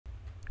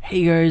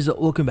Hey guys,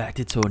 welcome back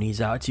to Tony's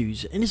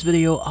How-Tos. In this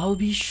video, I'll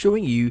be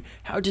showing you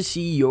how to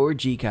see your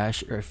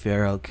Gcash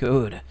referral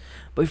code.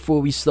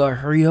 Before we start,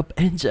 hurry up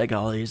and check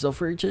out your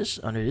self-purchase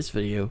under this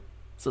video.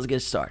 So let's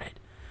get started.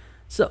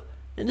 So,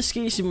 in this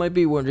case, you might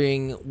be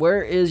wondering,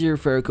 where is your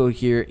referral code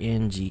here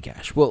in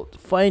Gcash? Well,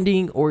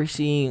 finding or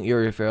seeing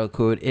your referral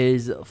code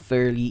is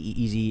fairly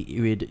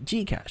easy with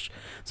Gcash.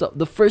 So,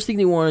 the first thing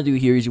you want to do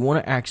here is you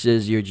want to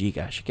access your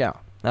Gcash account.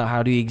 Now,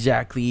 how do you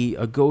exactly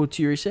go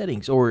to your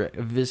settings or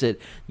visit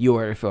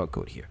your referral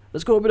code here?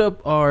 Let's go open up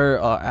our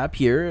app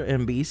here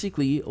and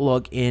basically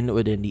log in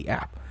within the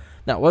app.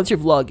 Now, once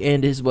you've logged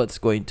in, this is what it's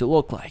going to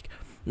look like.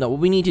 Now, what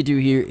we need to do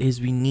here is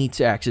we need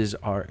to access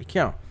our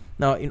account.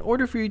 Now, in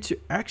order for you to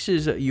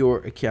access your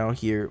account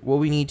here, what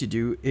we need to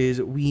do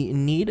is we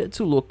need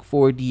to look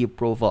for the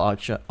profile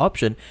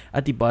option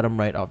at the bottom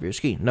right of your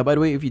screen. Now, by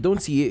the way, if you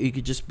don't see it, you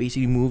could just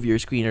basically move your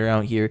screen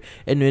around here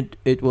and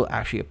it will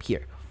actually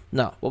appear.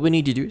 Now, what we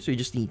need to do is we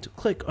just need to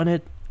click on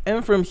it.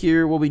 And from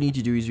here, what we need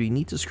to do is we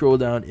need to scroll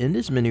down in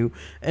this menu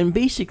and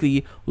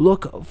basically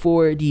look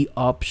for the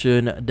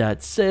option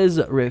that says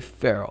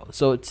referral.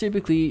 So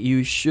typically,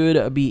 you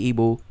should be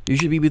able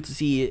to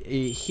see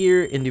it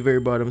here in the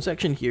very bottom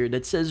section here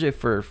that says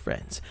refer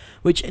friends,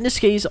 which in this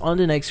case on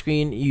the next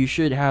screen, you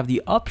should have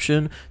the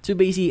option to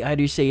basically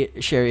either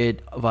share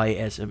it via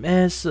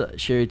SMS,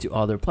 share it to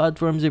other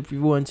platforms if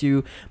you want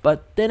to,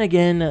 but then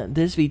again,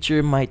 this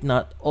feature might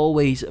not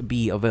always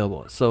be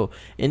available. So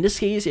in this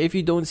case, if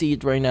you don't see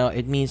it right now,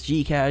 it means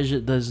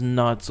Gcash does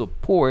not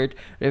support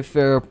the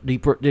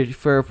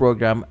referral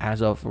program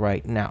as of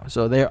right now.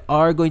 So there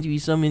are going to be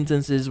some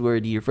instances where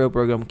the referral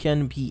program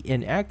can be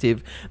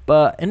inactive,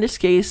 but in this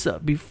case,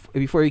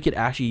 before you could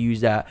actually use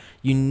that,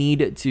 you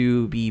need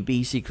to be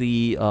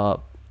basically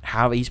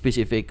have a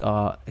specific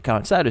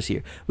account status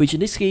here, which in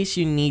this case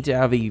you need to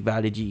have a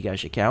valid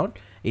Gcash account,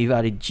 a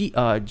valid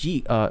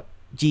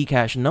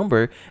Gcash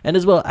number, and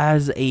as well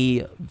as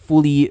a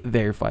fully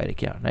verified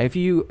account. Now, if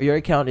your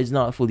account is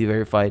not fully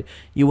verified,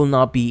 you will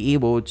not be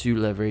able to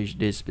leverage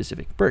this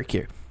specific perk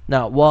here.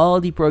 Now, while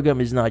the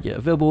program is not yet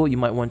available, you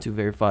might want to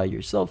verify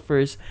yourself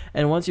first.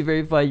 And once you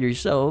verify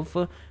yourself,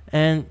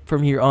 and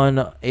from here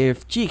on,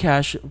 if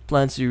Gcash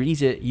plans to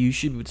release it, you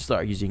should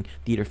start using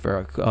the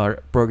referral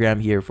program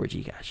here for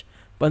Gcash.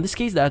 But in this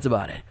case, that's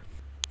about it.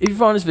 If you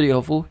found this video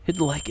helpful, hit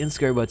the like and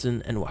subscribe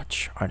button and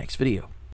watch our next video.